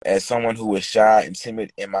as someone who was shy and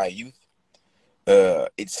timid in my youth,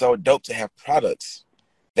 it's so dope to have products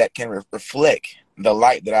that can reflect the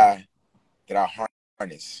light that I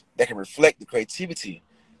harness, that can reflect the creativity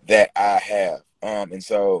that I have. And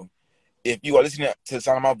so, if you are listening to the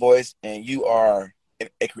sound of my voice and you are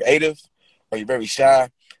a creative or you're very shy,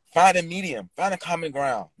 find a medium, find a common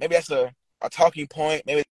ground. Maybe that's a talking point.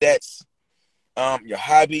 Maybe that's your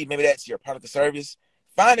hobby. Maybe that's your product or service.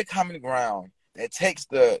 Find a common ground that takes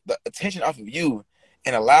the attention off of you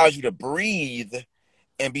and allows you to breathe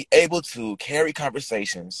and be able to carry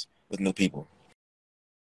conversations with new people.